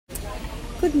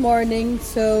Good morning.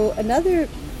 So another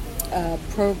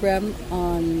program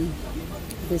on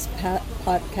this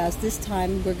podcast. This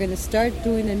time we're going to start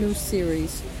doing a new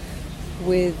series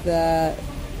with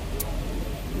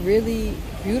really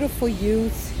beautiful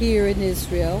youth here in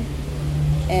Israel,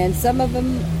 and some of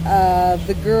them,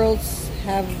 the girls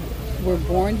were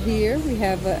born here. We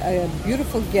have a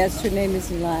beautiful guest. Her name is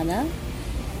Ilana,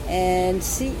 and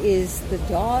she is the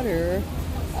daughter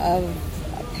of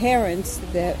parents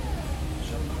that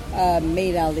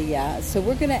made Aliyah. So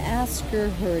we're going to ask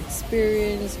her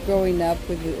experience growing up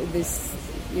with this,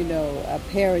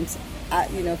 parents,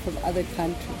 from other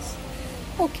countries.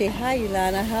 Okay, hi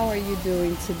Ilana, how are you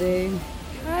doing today?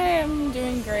 Hi, I'm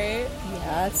doing great.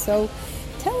 Yeah, so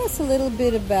tell us a little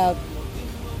bit about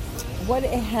what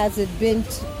has it been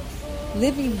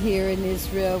living here in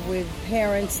Israel with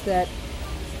parents that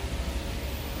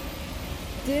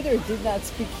did or did not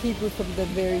speak Hebrew from the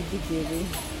very beginning.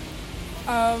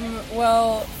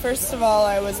 Well, first of all,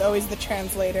 I was always the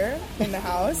translator in the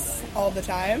house all the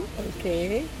time.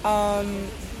 Okay.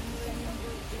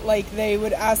 They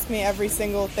would ask me every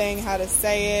single thing, how to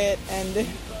say it, and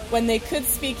when they could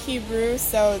speak Hebrew,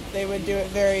 so they would do it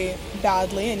very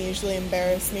badly and usually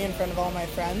embarrass me in front of all my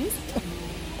friends.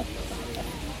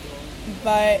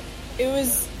 But it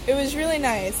was really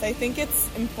nice. I think it's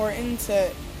important to,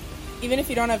 even if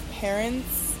you don't have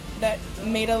parents that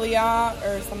made Aliyah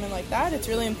or something like that, it's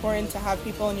really important to have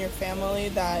people in your family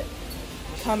that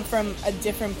come from a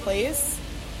different place.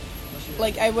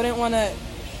 I wouldn't want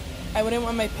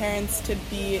my parents to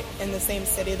be in the same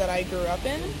city that I grew up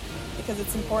in, because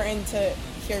it's important to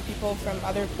hear people from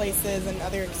other places and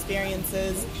other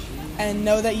experiences and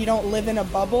know that you don't live in a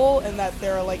bubble and that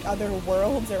there are other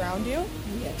worlds around you.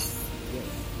 Yes.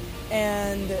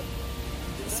 And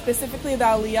specifically the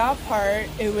Aliyah part,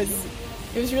 it was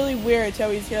really weird to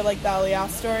always hear the Aliyah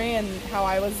story and how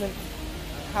I wasn't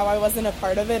a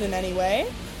part of it in any way,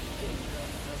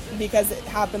 because it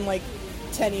happened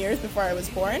 10 years before I was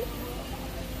born.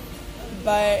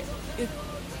 But it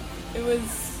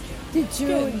was.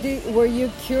 Were you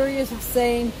curious of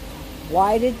saying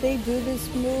why did they do this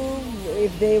move?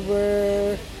 If they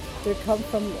come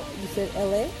from, you said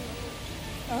LA?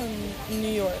 New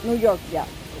York. New York, yeah.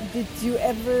 Did you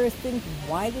ever think,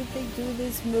 why did they do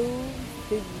this move?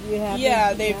 Did you have?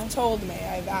 Yeah, they've told me.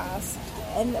 I've asked.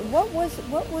 And what was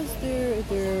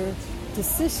their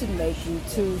decision making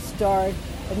to start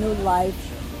a new life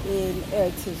in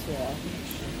Eretz Israel?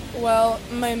 Well,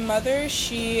 my mother,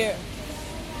 she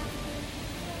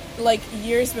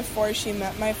years before she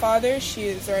met my father, she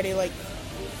had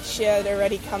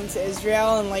already come to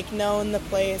Israel and known the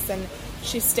place, and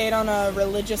she stayed on a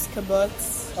religious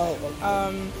kibbutz. Oh,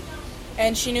 okay.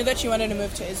 And she knew that she wanted to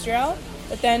move to Israel,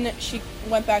 but then she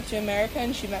went back to America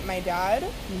and she met my dad,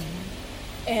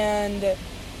 and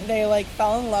they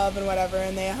fell in love and whatever,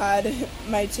 and they had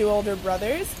my two older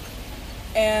brothers,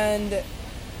 and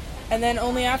then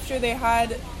only after they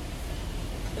had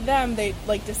them, they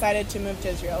decided to move to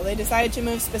Israel. They decided to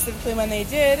move specifically when they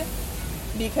did,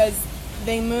 because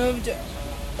they moved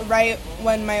right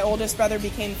when my oldest brother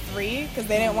became 3, because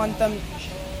they didn't want them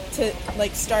to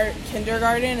start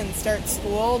kindergarten and start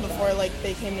school before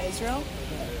they came to Israel.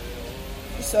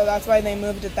 So that's why they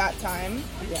moved at that time.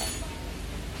 Yeah.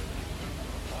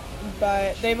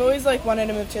 But they've always wanted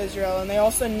to move to Israel, and they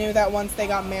also knew that once they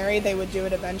got married, they would do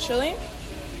it eventually.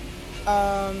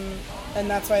 And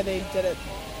that's why they did it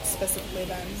specifically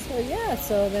then.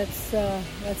 So that's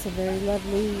a very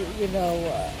lovely,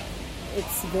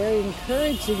 it's very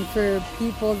encouraging for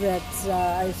people that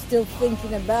are still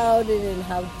thinking about it and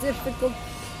how difficult.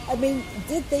 I mean,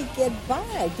 did they get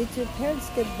by? Did your parents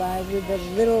get by with the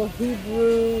little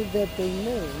Hebrew that they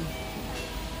knew?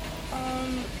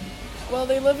 Well,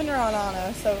 they live in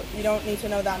Ra'anana, so you don't need to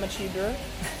know that much Hebrew.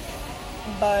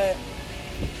 But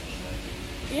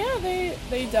yeah,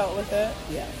 they dealt with it.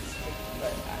 Yes.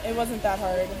 But it wasn't that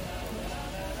hard.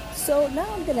 So now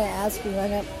I'm going to ask you,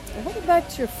 Lana, what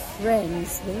about your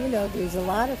friends? There's a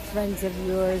lot of friends of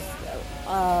yours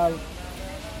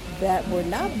that were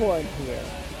not born here,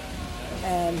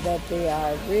 and that they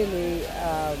are really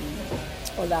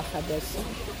Ola Hadesh.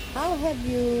 How have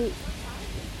you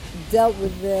dealt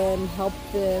with them,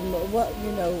 helped them?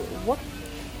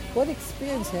 What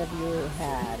experience have you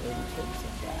had in terms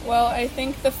of that? Well, I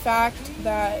think the fact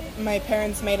that my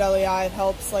parents made Aliyah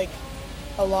helps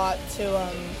a lot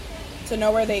to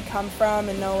know where they come from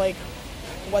and know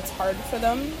what's hard for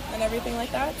them and everything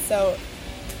like that. So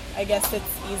I guess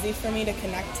it's easy for me to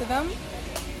connect to them.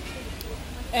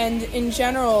 And in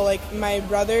general, my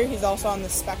brother, he's also on the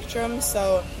spectrum,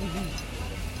 so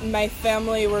my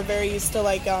family were very used to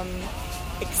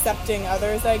accepting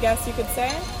others, I guess you could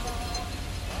say.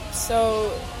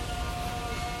 So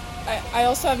I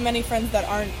also have many friends that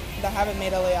haven't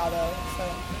made Aliyah though. So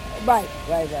Right.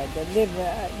 They live,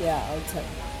 I'll tell you.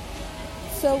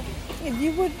 So, if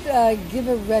you would give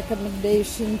a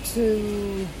recommendation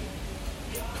to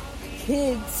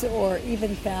kids or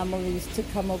even families to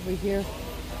come over here,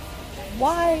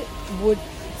 why would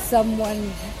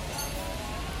someone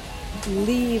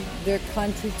leave their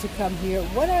country to come here?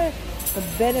 What are the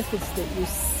benefits that you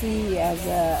see as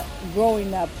a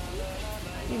growing up,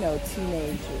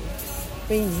 teenager,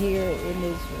 being here in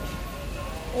Israel?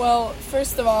 Well,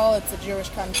 first of all, it's a Jewish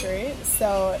country,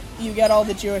 so you get all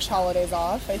the Jewish holidays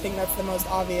off. I think that's the most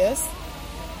obvious.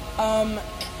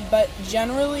 But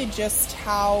generally just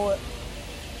how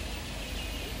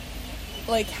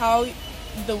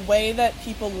the way that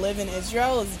people live in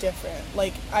Israel is different.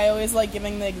 Like, I always like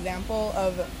giving the example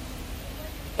of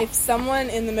if someone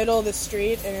in the middle of the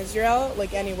street in Israel,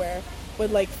 like anywhere,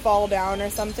 would like fall down or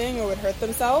something or would hurt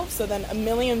themselves, so then a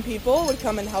million people would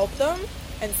come and help them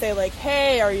and say like,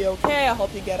 hey, are you okay? I'll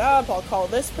help you get up. I'll call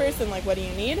this person. Like, what do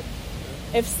you need?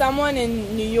 If someone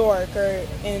in New York or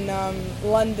in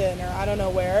London or I don't know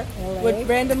where LA would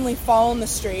randomly fall in the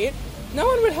street, no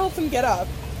one would help them get up.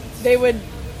 They would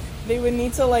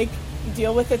need to like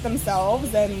deal with it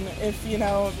themselves, and if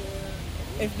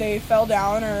they fell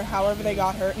down or however they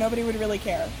got hurt, nobody would really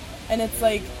care. And it's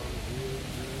like,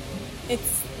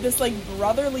 it's this like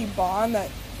brotherly bond that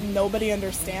nobody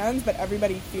understands, but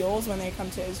everybody feels when they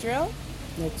come to Israel.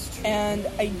 That's true. And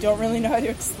I don't really know how to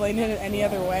explain it in any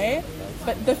other way.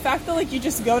 But the fact that like you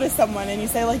just go to someone and you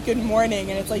say like good morning,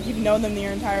 and it's like you've known them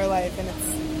your entire life, and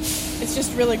it's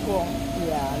just really cool.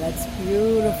 Yeah, that's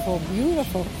beautiful.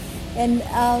 And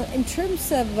in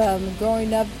terms of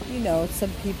growing up,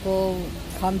 some people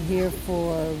come here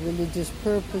for religious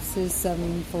purposes,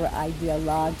 some for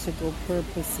ideological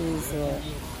purposes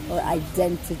or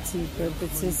identity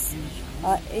purposes.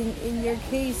 In your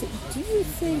case, do you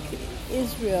think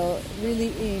Israel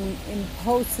really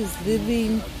imposes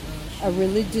living a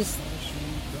religious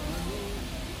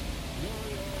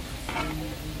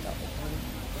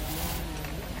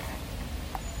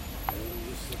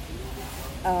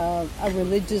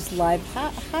life?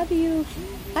 How do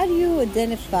you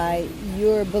identify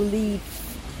your belief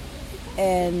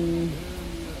and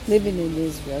living in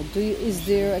Israel? Is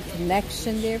there a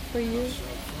connection there for you?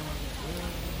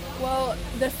 Well,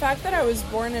 the fact that I was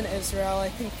born in Israel, I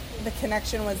think the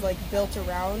connection was like built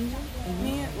around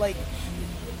me. Like,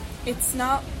 it's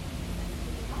not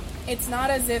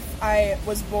as if I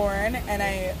was born and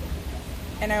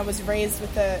I was raised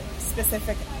with a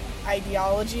specific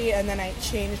ideology and then I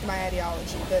changed my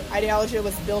ideology. The ideology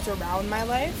was built around my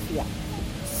life. Yeah.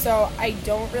 So I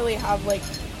don't really have like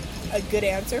a good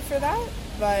answer for that,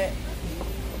 but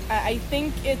I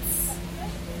think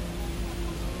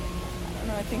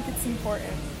I think it's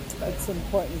important. It's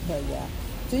important for you.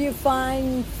 Do you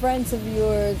find friends of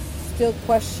yours still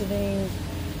questioning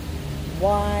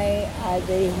why are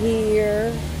they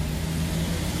here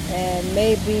and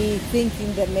maybe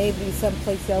thinking that maybe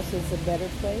someplace else is a better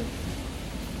place?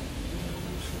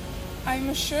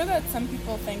 I'm sure that some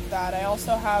people think that. I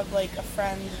also have like a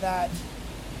friend that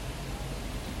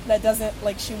doesn't,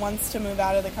 like, she wants to move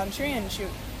out of the country, and she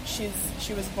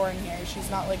was born here. She's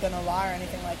not like gonna lie or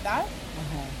anything like that.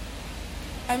 Uh-huh.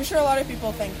 I'm sure a lot of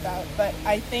people think that, but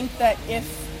I think that if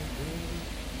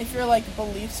your like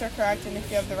beliefs are correct and if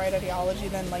you have the right ideology,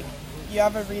 then like you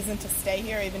have a reason to stay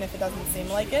here even if it doesn't seem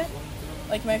like it.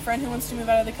 Like my friend who wants to move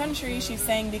out of the country, she's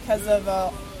saying because of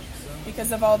all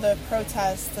the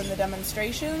protests and the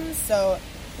demonstrations, so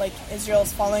like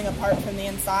Israel's falling apart from the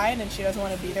inside and she doesn't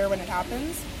want to be there when it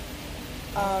happens.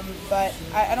 But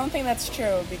I don't think that's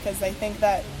true, because I think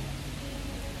that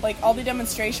like all the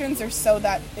demonstrations are so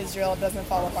that Israel doesn't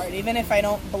fall apart. Even if I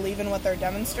don't believe in what they're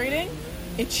demonstrating,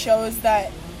 it shows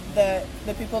that the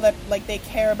people that like they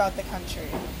care about the country.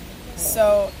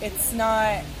 So it's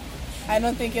not, I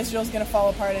don't think Israel's going to fall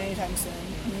apart anytime soon.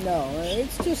 No,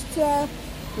 it's just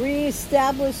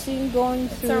reestablishing, going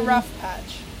through. It's a rough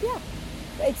patch. Yeah,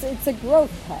 it's a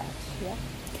growth patch. Yeah.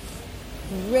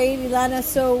 Great, Ilana.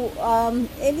 So,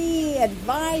 any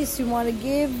advice you want to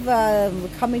give? We're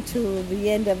coming to the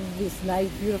end of this nice,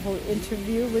 beautiful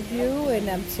interview with you, and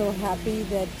I'm so happy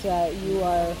that you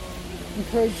are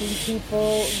encouraging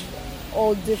people,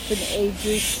 all different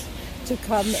ages, to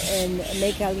come and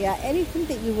make Aliyah. Anything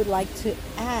that you would like to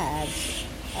add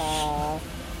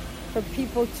for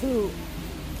people to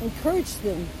encourage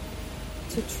them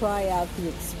to try out the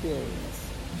experience?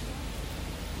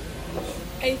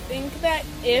 I think that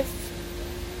if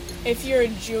if you're a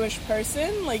Jewish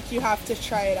person, like, you have to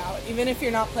try it out. Even if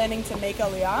you're not planning to make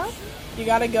Aliyah, you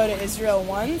gotta go to Israel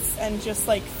once and just,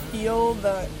 like, feel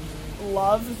the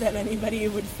love that anybody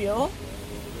would feel.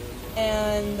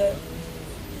 And,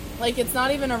 like, it's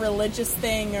not even a religious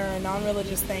thing or a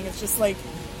non-religious thing. It's just, like,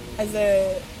 as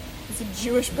a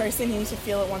Jewish person, you need to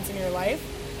feel it once in your life.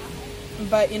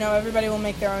 But, you know, everybody will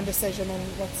make their own decision and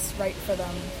what's right for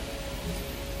them.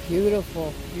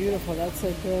 Beautiful, beautiful. That's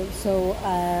a good. So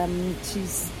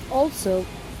she's also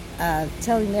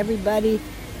telling everybody,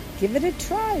 give it a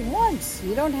try once.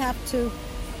 You don't have to.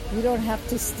 You don't have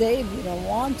to stay if you don't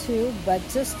want to, but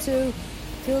just to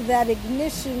feel that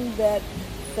ignition that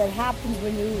happens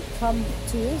when you come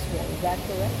to Israel. Is that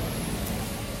correct?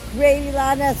 Great,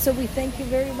 Ilana. So we thank you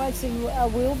very much, and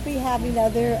we'll be having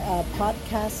other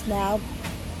podcasts now.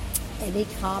 Any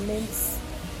comments?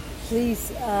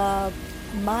 Please.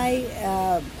 My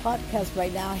podcast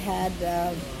right now had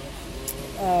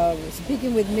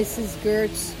speaking with Mrs.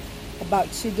 Gertz about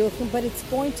shidduchim, but it's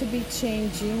going to be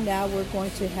changing. Now we're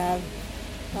going to have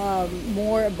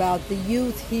more about the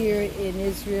youth here in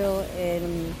Israel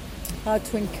and how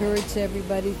to encourage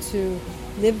everybody to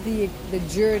live the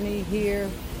journey here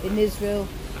in Israel,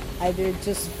 either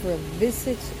just for a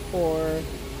visit or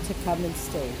to come and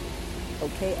stay.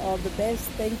 Okay, all the best.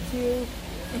 Thank you.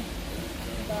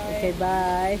 Bye. Okay,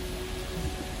 bye.